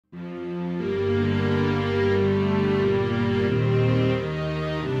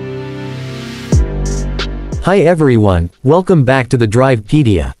Hi everyone, welcome back to the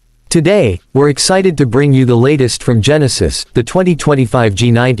Drivepedia. Today, we're excited to bring you the latest from Genesis, the 2025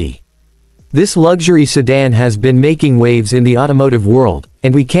 G90. This luxury sedan has been making waves in the automotive world,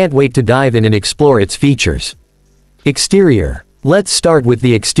 and we can't wait to dive in and explore its features. Exterior. Let's start with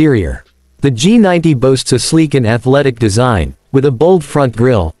the exterior. The G90 boasts a sleek and athletic design, with a bold front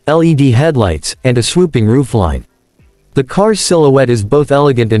grille, LED headlights, and a swooping roofline. The car's silhouette is both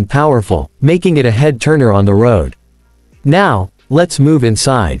elegant and powerful, making it a head-turner on the road. Now, let's move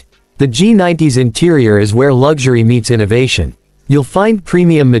inside. The G90's interior is where luxury meets innovation. You'll find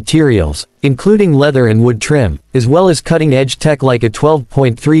premium materials, including leather and wood trim, as well as cutting-edge tech like a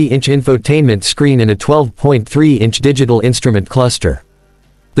 12.3-inch infotainment screen and a 12.3-inch digital instrument cluster.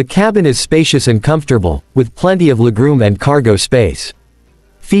 The cabin is spacious and comfortable, with plenty of legroom and cargo space.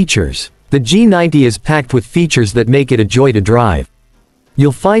 Features. The G90 is packed with features that make it a joy to drive.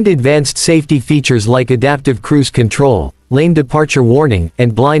 You'll find advanced safety features like adaptive cruise control, lane departure warning,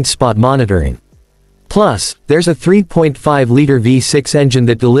 and blind spot monitoring. Plus, there's a 3.5-liter V6 engine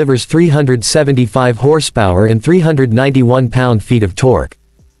that delivers 375 horsepower and 391 pound-feet of torque.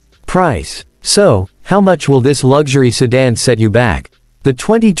 Price. So, how much will this luxury sedan set you back? The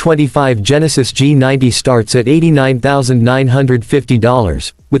 2025 Genesis G90 starts at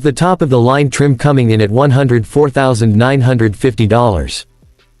 $89,950, with the top-of-the-line trim coming in at $104,950.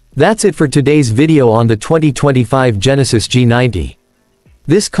 That's it for today's video on the 2025 Genesis G90.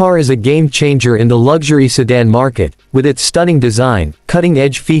 This car is a game-changer in the luxury sedan market, with its stunning design,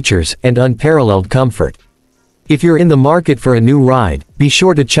 cutting-edge features, and unparalleled comfort. If you're in the market for a new ride, be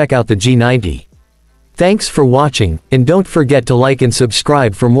sure to check out the G90. Thanks for watching, and don't forget to like and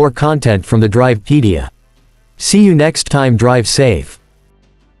subscribe for more content from the Drivepedia. See you next time. Drive safe.